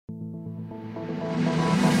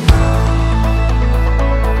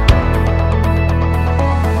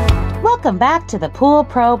Welcome back to the Pool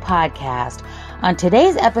Pro Podcast. On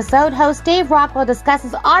today's episode, host Dave Rockwell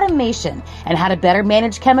discusses automation and how to better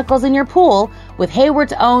manage chemicals in your pool with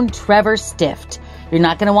Hayward's own Trevor Stift. You're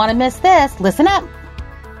not going to want to miss this. Listen up.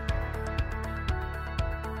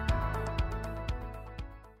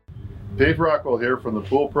 Dave Rockwell here from the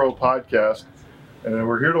Pool Pro Podcast, and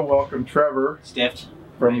we're here to welcome Trevor Stift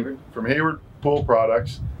from Hayward Pool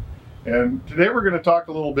Products. And today we're going to talk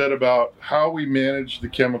a little bit about how we manage the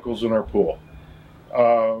chemicals in our pool.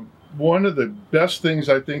 One of the best things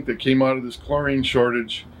I think that came out of this chlorine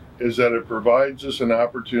shortage is that it provides us an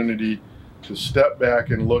opportunity to step back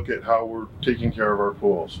and look at how we're taking care of our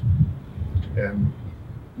pools. And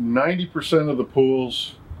 90% of the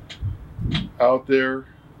pools out there,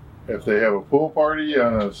 if they have a pool party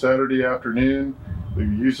on a Saturday afternoon, they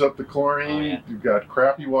use up the chlorine. Oh, yeah. You've got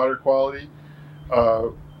crappy water quality.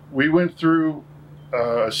 We went through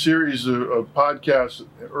a series of podcasts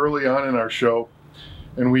early on in our show,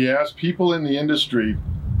 and we asked people in the industry,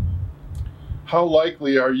 how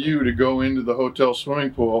likely are you to go into the hotel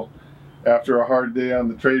swimming pool after a hard day on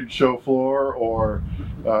the trade show floor, or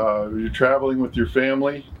you're traveling with your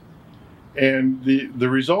family? And the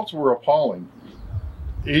results were appalling.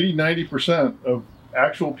 80-90% of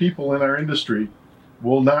actual people in our industry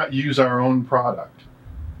will not use our own product.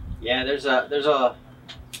 Yeah, there's a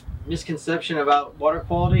misconception about water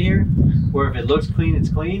quality here, where if it looks clean, it's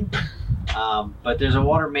clean. But there's a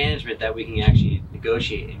water management that we can actually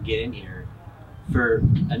negotiate and get in here for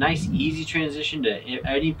a nice, easy transition to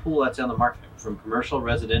any pool that's on the market, from commercial,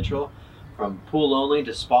 residential, from pool only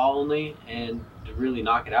to spa only, and to really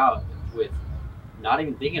knock it out with not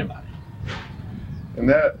even thinking about it. And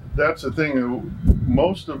that's the thing.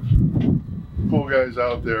 Most of pool guys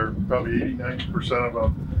out there, probably 80-90% of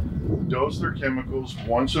them, dose their chemicals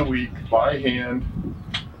once a week by hand,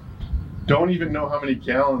 don't even know how many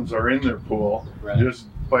gallons are in their pool. Right. Just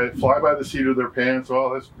fly by the seat of their pants.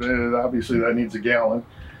 Well, that's obviously that needs a gallon.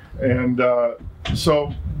 And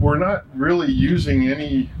so we're not really using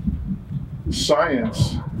any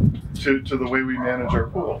science to the way we manage our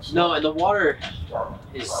pools. No, and the water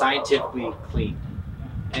is scientifically clean,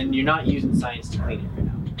 and you're not using science to clean it right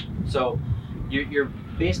now. So you're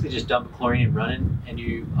basically just dumping chlorine and running,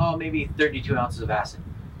 and maybe 32 ounces of acid.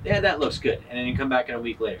 Yeah, that looks good. And then you come back in a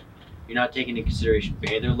week later. You're not taking into consideration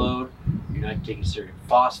bather load. You're not taking consideration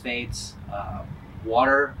phosphates,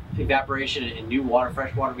 water evaporation, and new water,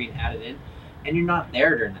 fresh water being added in. And you're not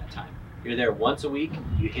there during that time. You're there once a week.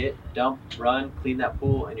 You hit, dump, run, clean that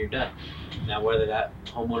pool, and you're done. Now, whether that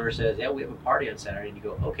homeowner says, yeah, we have a party on Saturday, and you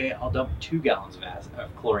go, okay, I'll dump 2 gallons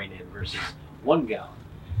of chlorine in versus 1 gallon.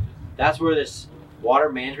 That's where this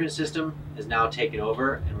water management system is now taken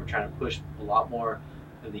over, and we're trying to push a lot more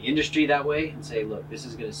of the industry that way and say, look, this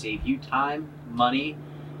is going to save you time, money,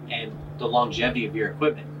 and the longevity of your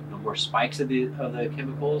equipment. No more spikes of the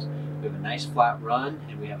chemicals. We have a nice flat run,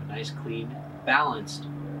 and we have a nice, clean, balanced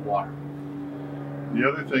water. The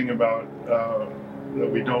other thing about that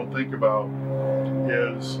we don't think about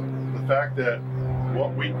is the fact that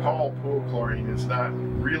what we call pool chlorine is not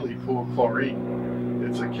really pool chlorine.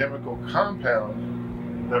 It's a chemical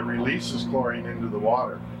compound that releases chlorine into the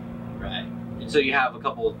water. Right. And so you have a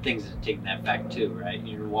couple of things that take that back too, right? In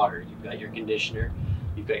your water, you've got your conditioner,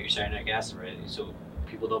 you've got your cyanic acid, right? So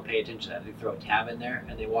people don't pay attention to that. They throw a tab in there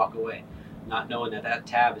and they walk away, not knowing that that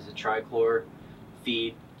tab is a trichlor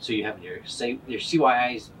feed. So you have your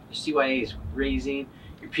CYA is raising,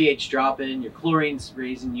 your pH dropping, your chlorine's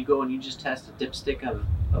raising. You go and you just test a dipstick of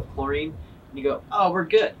chlorine, and you go, oh, we're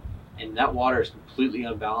good. And that water is completely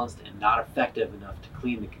unbalanced and not effective enough to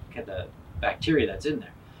clean the bacteria that's in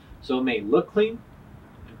there. So it may look clean,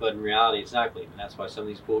 but in reality it's not clean. And that's why some of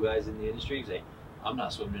these pool guys in the industry say, I'm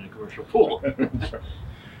not swimming in a commercial pool.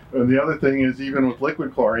 And the other thing is, even with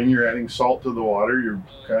liquid chlorine, you're adding salt to the water. You're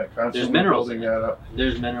constantly building that up.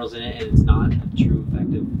 There's minerals in it, and it's not a true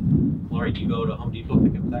effective chlorine. You go to Home Depot,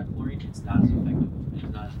 pick up that chlorine, it's not as effective.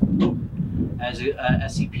 It's not as potent as a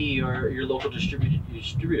SCP or your local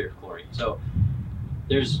distributor of chlorine. So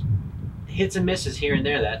there's hits and misses here and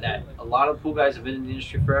there that a lot of pool guys have been in the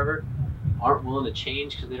industry forever aren't willing to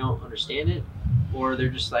change because they don't understand it, or they're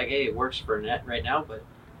just like, hey, it works for net right now, but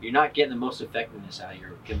you're not getting the most effectiveness out of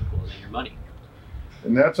your chemicals and your money.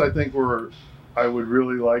 And that's, I think, where I would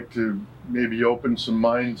really like to maybe open some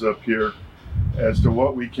minds up here as to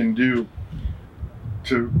what we can do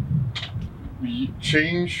to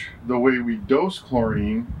change the way we dose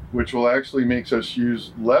chlorine, which will actually makes us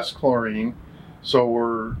use less chlorine, so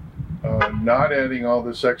we're not adding all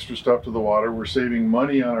this extra stuff to the water. We're saving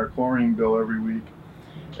money on our chlorine bill every week,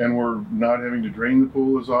 and we're not having to drain the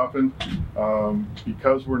pool as often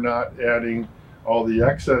because we're not adding all the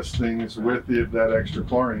excess things with that extra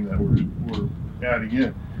chlorine that we're adding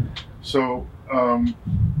in. So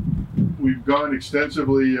we've gone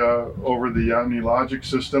extensively over the OmniLogic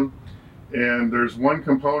system, and there's one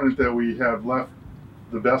component that we have left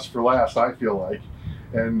the best for last, I feel like.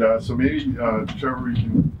 And so maybe, Trevor, you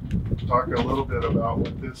can talk a little bit about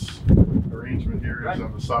what this arrangement here is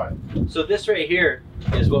on the side. So this right here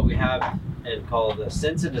is what we have and called the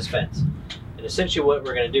sense and dispense. And essentially what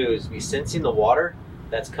we're going to do is be sensing the water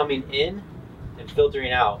that's coming in and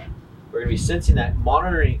filtering out. We're going to be sensing that,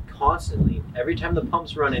 monitoring it constantly. Every time the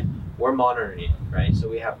pump's running, we're monitoring it, right? So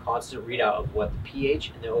we have constant readout of what the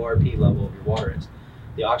pH and the ORP level of your water is.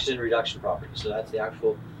 The oxygen reduction property. So that's the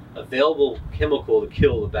actual available chemical to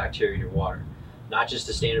kill the bacteria in your water. Not just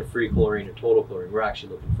the standard free chlorine or total chlorine. We're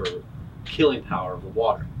actually looking for killing power of the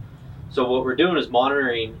water. So what we're doing is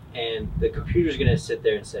monitoring, and the computer's going to sit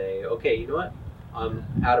there and say, okay, you know what? I'm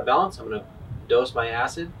out of balance. I'm going to dose my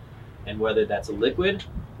acid, and whether that's a liquid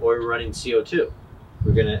or we're running CO2,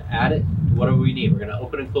 we're going to add it, whatever we need. We're going to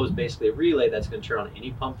open and close basically a relay that's going to turn on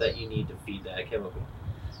any pump that you need to feed that chemical.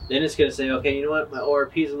 Then it's going to say, okay, you know what? My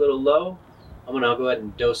ORP is a little low. I'm going to go ahead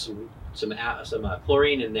and dose some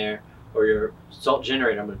chlorine in there, or your salt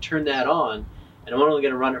generator. I'm going to turn that on, and I'm only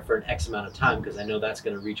going to run it for an X amount of time because I know that's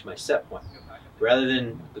going to reach my set point. Rather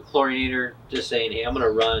than the chlorinator just saying, hey, I'm going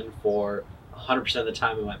to run for 100% of the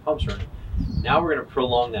time when my pump's running. Now we're going to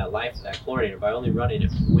prolong that life of that chlorinator by only running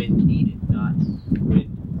it when needed, not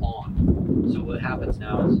when on. So what happens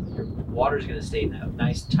now is your water is going to stay in that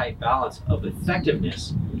nice tight balance of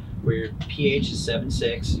effectiveness where your pH is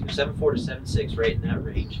 7.6, 7.4 to 7.6, right in that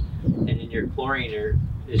range. And then your chlorinator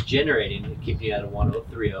is generating to keep you at a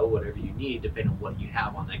 1.030, whatever you need, depending on what you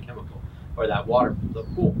have on that chemical or that water, the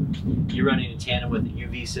pool. You're running in tandem with the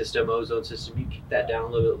UV system, ozone system. You keep that down a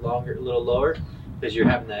little bit longer, a little lower, because you're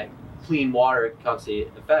having that clean water constantly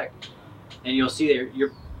effect. And you'll see that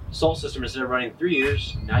your salt system, instead of running 3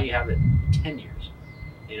 years, now you have it 10 years.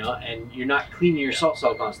 You know, and you're not cleaning your salt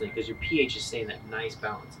cell constantly because your pH is staying that nice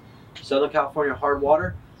balance. Southern California hard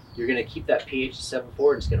water, you're going to keep that pH at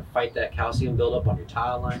 7.4. It's going to fight that calcium buildup on your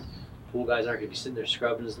tile line. Pool guys aren't going to be sitting there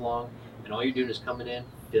scrubbing as long. And all you're doing is coming in,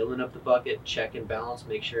 filling up the bucket, checking balance,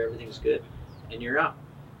 make sure everything's good, and you're out.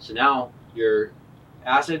 So now your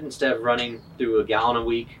acid, instead of running through a gallon a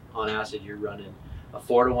week on acid, you're running a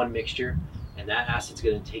 4-to-1 mixture, and that acid's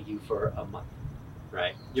going to take you for a month,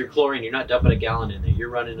 right? Your chlorine, you're not dumping a gallon in there. You're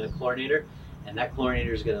running a chlorinator, and that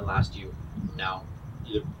chlorinator is going to last you now.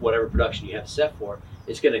 Whatever production you have set for,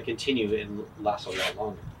 it's going to continue and last a lot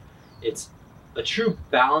longer. It's a true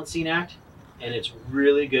balancing act, and it's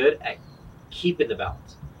really good at keeping the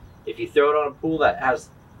balance. If you throw it on a pool that has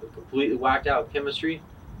a completely whacked out chemistry,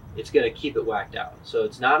 it's going to keep it whacked out. So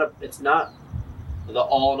it's not the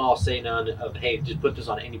all in all say none of, hey, just put this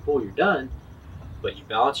on any pool, you're done. But you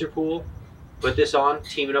balance your pool, put this on,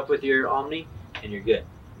 team it up with your Omni, and you're good.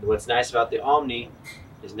 And what's nice about the Omni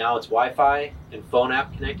is now it's Wi-Fi and phone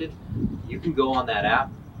app connected. You can go on that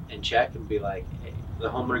app and check and be like, hey, the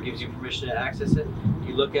homeowner gives you permission to access it.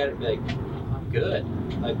 You look at it and be like, I'm good.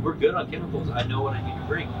 Like, we're good on chemicals. I know what I need to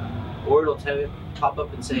bring. Or it'll pop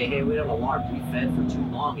up and say, hey, we have an alarm. We fed for too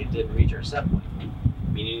long. It didn't reach our set point.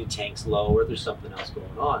 Meaning the tank's low or there's something else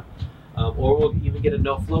going on. Or we'll even get a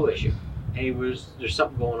no flow issue. Hey, there's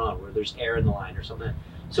something going on where there's air in the line or something.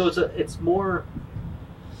 So it's more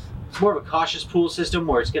of a cautious pool system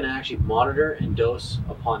where it's going to actually monitor and dose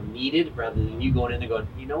upon needed, rather than you going in and going,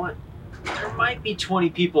 you know what, there might be 20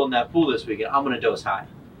 people in that pool this weekend, I'm going to dose high.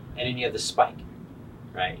 And then you have the spike,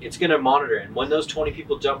 right? It's going to monitor, and when those 20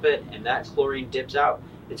 people jump in and that chlorine dips out,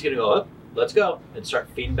 it's going to go up, let's go, and start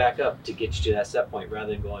feeding back up to get you to that set point,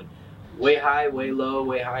 rather than going way high, way low,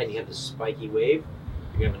 way high, and you have this spiky wave.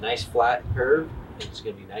 You're going to have a nice flat curve, and it's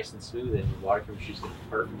going to be nice and smooth, and your water chemistry is going to be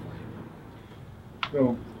perfect for you.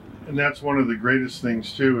 So, and that's one of the greatest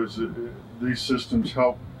things too, is that these systems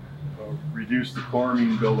help reduce the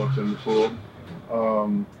chlorine buildup in the pool.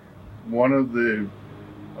 One of the,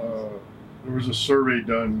 there was a survey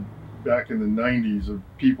done back in the 90s of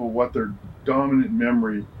people, what their dominant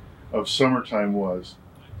memory of summertime was.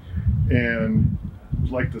 And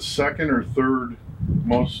like the second or third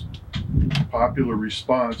most popular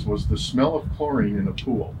response was the smell of chlorine in a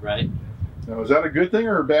pool. Right. Now, is that a good thing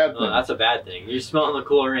or a bad thing? No, that's a bad thing. You're smelling the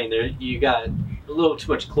chlorine. There, you got a little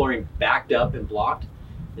too much chlorine backed up and blocked,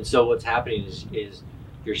 and so what's happening is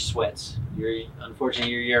your sweats,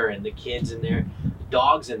 unfortunately your urine, the kids in there, the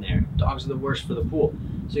dogs in there. Dogs are the worst for the pool.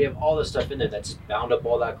 So you have all this stuff in there that's bound up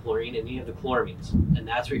all that chlorine, and you have the chloramines, and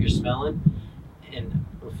that's what you're smelling. And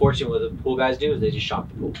unfortunately, what the pool guys do is they just shock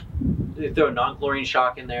the pool. They throw a non-chlorine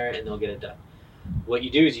shock in there, and they'll get it done. What you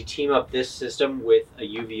do is you team up this system with a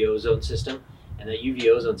UV ozone system, and that UV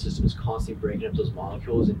ozone system is constantly breaking up those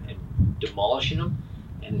molecules and demolishing them,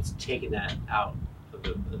 and it's taking that out of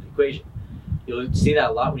the equation. You'll see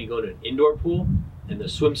that a lot when you go to an indoor pool and the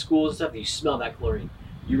swim schools and stuff. You smell that chlorine.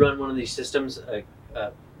 You run one of these systems,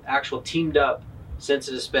 actual teamed up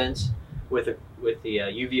sensitive dispense with the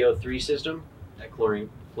UVO3 system, that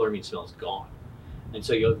chloramine smell is gone, and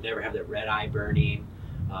so you'll never have that red eye burning,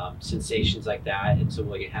 sensations like that. And so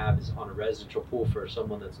what you have is on a residential pool, for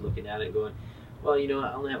someone that's looking at it and going, well, you know,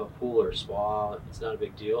 I only have a pool or a spa, it's not a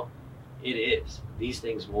big deal. It is. These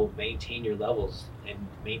things will maintain your levels and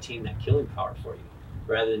maintain that killing power for you,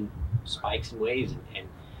 rather than spikes and waves, and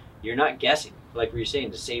you're not guessing. Like what you're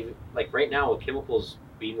saying, to save, like right now with chemicals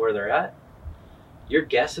being where they're at, you're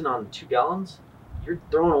guessing on 2 gallons, you're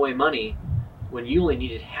throwing away money when you only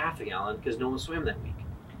needed half a gallon because no one swam that week.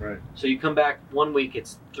 Right. So you come back one week,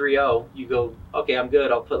 it's 3.0, you go, okay, I'm good,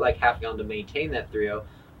 I'll put like half a gallon to maintain that 3.0.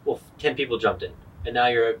 Well, 10 people jumped in, and now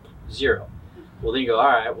you're at 0. Well, then you go, all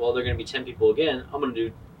right, well, they're going to be 10 people again, I'm going to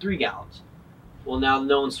do 3 gallons. Well, now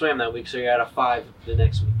no one swam that week, so you're at a 5 the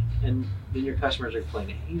next week. And then your customers are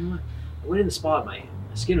complaining, hey, you know what, I went in the spa, my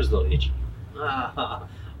skin was a little itchy. All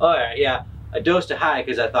right, yeah, I dosed it high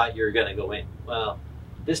because I thought you were going to go in. Well,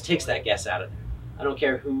 this takes that guess out of there. I don't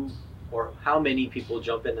care who or how many people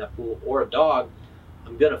jump in that pool, or a dog,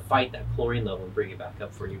 I'm going to fight that chlorine level and bring it back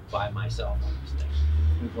up for you by myself on this thing.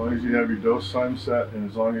 As long as you have your dose time set, and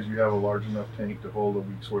as long as you have a large enough tank to hold a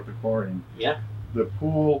week's worth of chlorine, yeah, the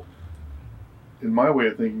pool, in my way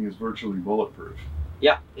of thinking, is virtually bulletproof.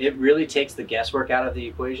 Yeah, it really takes the guesswork out of the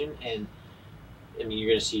equation, and I mean, you're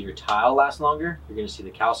going to see your tile last longer. You're going to see the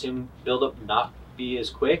calcium buildup not be as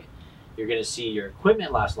quick. You're going to see your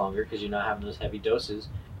equipment last longer because you're not having those heavy doses.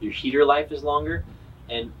 Your heater life is longer,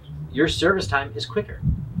 and your service time is quicker.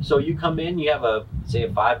 So you come in, you have say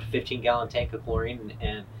a 5 to 15 gallon tank of chlorine,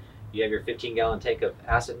 and you have your 15 gallon tank of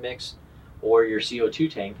acid mix or your CO2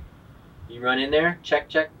 tank. You run in there, check,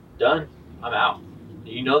 done, I'm out.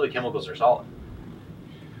 You know the chemicals are solid.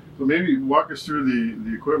 So maybe walk us through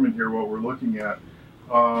the equipment here, what we're looking at.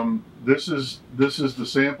 This is the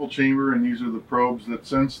sample chamber, and these are the probes that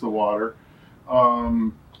sense the water.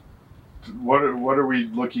 What are we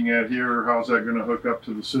looking at here? How's that going to hook up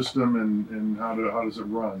to the system, and how does it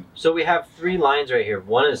run? So we have 3 lines right here.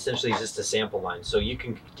 One is essentially just a sample line. So you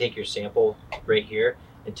can take your sample right here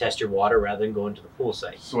and test your water rather than going to the pool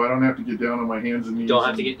site. So I don't have to get down on my hands and knees. Don't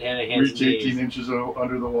have to get down on hands and knees. Reach 18 inches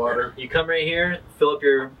under the water. You come right here, fill up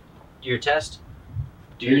your test.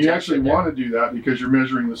 And you actually want to do that because you're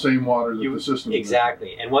measuring the same water that the system is.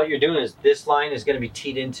 Exactly. And what you're doing is this line is going to be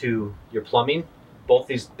teed into your plumbing, both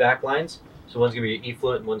these back lines. So one's going to be your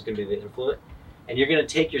effluent and one's going to be the influent. And you're going to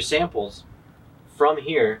take your samples from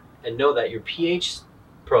here and know that your pH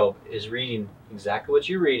probe is reading exactly what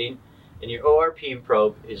you're reading, and your ORP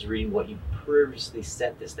probe is reading what you previously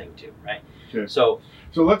set this thing to, right? Okay. So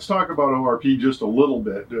let's talk about ORP just a little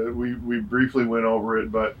bit. We briefly went over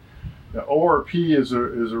it, but ORP is a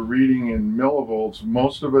reading in millivolts.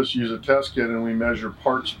 Most of us use a test kit and we measure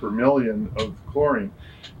parts per million of chlorine.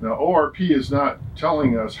 Now, ORP is not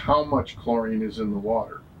telling us how much chlorine is in the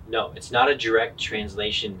water. No, it's not a direct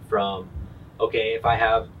translation from, okay, if I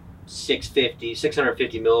have 650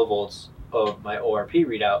 millivolts of my ORP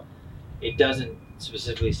readout, it doesn't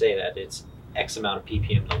specifically say that. It's X amount of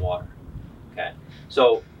ppm in the water. Okay,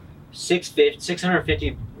 so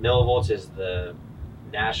 650 millivolts is the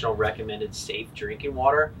national recommended safe drinking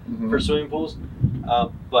water for swimming pools.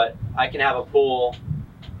 But I can have a pool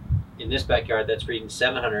in this backyard that's reading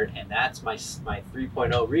 700, and that's my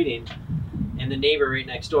 3.0 reading, and the neighbor right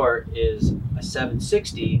next door is a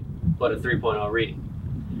 760 but a 3.0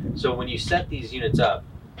 reading. So when you set these units up,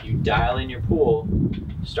 you dial in your pool,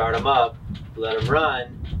 start them up, let them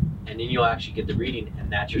run, and then you'll actually get the reading,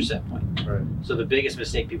 and that's your set point. Right. So the biggest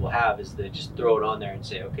mistake people have is they just throw it on there and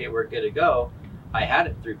say, okay, we're good to go. I had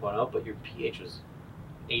it 3.0, but your pH was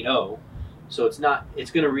 8.0. So it's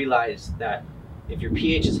going to realize that if your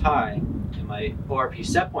pH is high and my ORP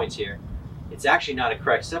set point's here, it's actually not a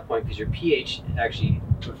correct set point because your pH actually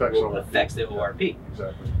affects the ORP.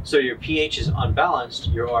 Exactly. So your pH is unbalanced,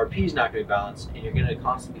 your ORP is not going to be balanced, and you're going to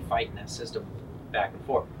constantly be fighting that system back and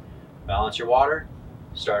forth. Balance your water,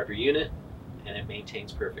 start up your unit, and it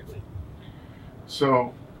maintains perfectly.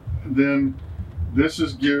 So then this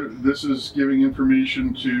is giving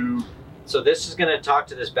information to... So this is going to talk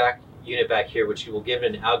to this back unit back here, which will give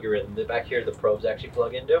it an algorithm that back here the probes actually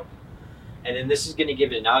plug into. And then this is going to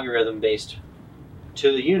give it an algorithm based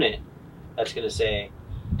to the unit that's going to say,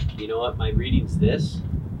 you know what, my reading's this,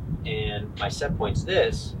 and my set point's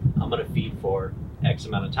this. I'm going to feed for X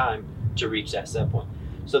amount of time to reach that set point.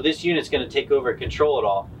 So this unit's going to take over and control it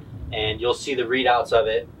all, and you'll see the readouts of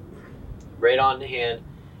it right on the hand,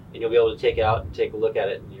 and you'll be able to take it out and take a look at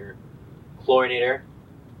it in your chlorinator,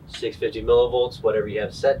 650 millivolts, whatever you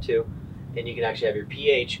have set to, and you can actually have your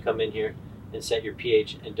pH come in here and set your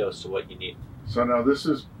pH and dose to what you need. So now this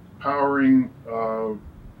is powering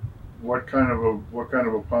what kind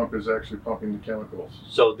of a pump is actually pumping the chemicals?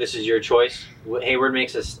 So this is your choice. Hayward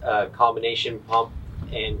makes a combination pump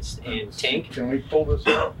and tank. Can we pull this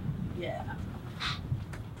out? Yeah.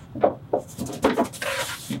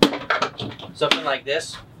 Something like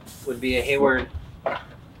this would be a Hayward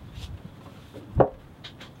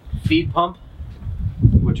feed pump,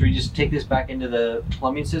 which we just take this back into the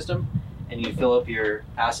plumbing system and you fill up your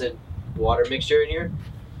acid water mixture in here.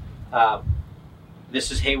 This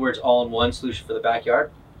is Hayward's all-in-one solution for the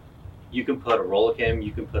backyard. You can put a Rollicam,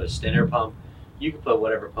 you can put a Stinner pump, you can put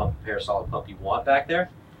whatever pump, parasolic pump you want back there.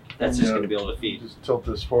 That's just going to be able to feed. Just tilt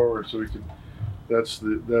this forward so we can. That's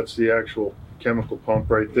the actual chemical pump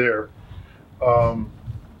right there.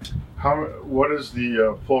 What is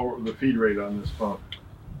the feed rate on this pump?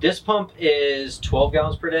 This pump is 12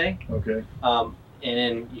 gallons per day. Okay. And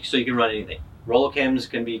then so you can run anything. Rollocams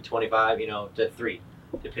can be 25, to 3,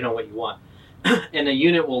 depending on what you want. And the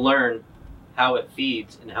unit will learn how it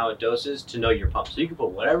feeds and how it doses to know your pump. So you can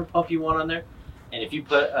put whatever pump you want on there. And if you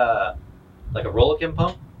put like a Rollocam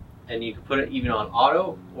pump, and you can put it even on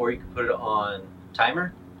auto, or you can put it on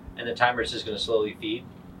timer, and the timer is just going to slowly feed,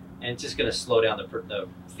 and it's just going to slow down the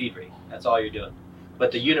feed rate. That's all you're doing.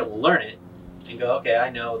 But the unit will learn it and go, okay,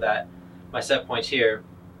 I know that my set point's here,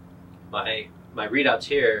 my readout's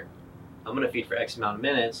here, I'm going to feed for X amount of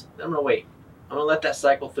minutes, then I'm going to wait. I'm going to let that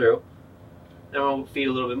cycle through. Then I'm going to feed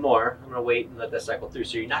a little bit more. I'm going to wait and let that cycle through.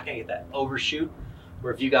 So you're not going to get that overshoot,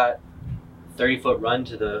 where if you got 30-foot run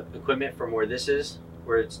to the equipment from where this is,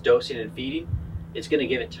 where it's dosing and feeding, it's going to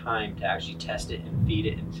give it time to actually test it and feed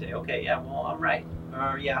it and say, okay, yeah, well, I'm right.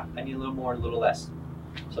 Or yeah, I need a little more, a little less.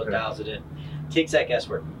 So it dials it in. Takes that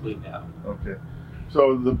guesswork completely out. Okay.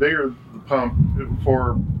 So the bigger the pump,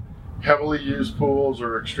 for heavily used pools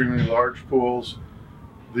or extremely large pools,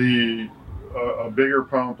 a bigger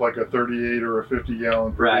pump like a 38 or a 50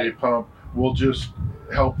 gallon per day pump will just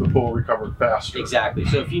help the pool recover faster. Exactly.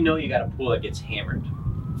 So if you know you got a pool that gets hammered,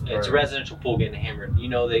 it's a residential pool getting hammered,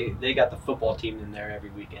 they got the football team in there every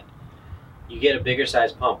weekend. You get a bigger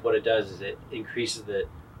size pump, what it does is it increases the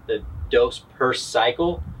dose per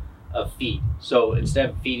cycle of feed. So instead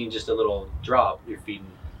of feeding just a little drop, you're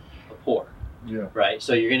feeding a pour. Yeah. Right?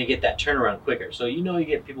 So you're going to get that turnaround quicker. So you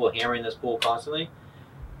get people hammering this pool constantly.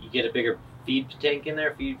 You get a bigger feed tank in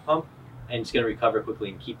there, feed pump, and it's going to recover quickly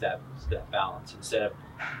and keep that balance instead of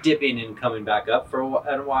dipping and coming back up for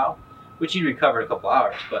a while, which you recover in a couple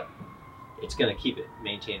hours, but it's going to keep it,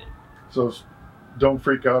 maintain it. So don't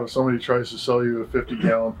freak out if somebody tries to sell you a 50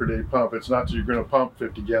 gallon per day pump. It's not that you're going to pump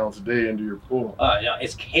 50 gallons a day into your pool. No,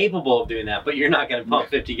 it's capable of doing that, but you're not going to pump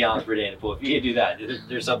 50 gallons per day in the pool. If you do that,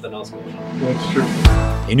 there's something else going on. That's true.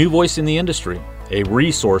 A new voice in the industry, a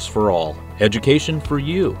resource for all, education for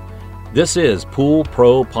you. This is Pool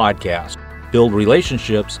Pro Podcast. Build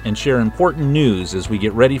relationships and share important news as we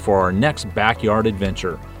get ready for our next backyard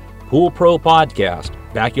adventure. Pool Pro Podcast.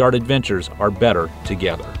 Backyard adventures are better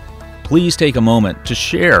together. Please take a moment to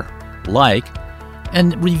share, like,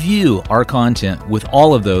 and review our content with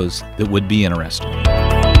all of those that would be interested.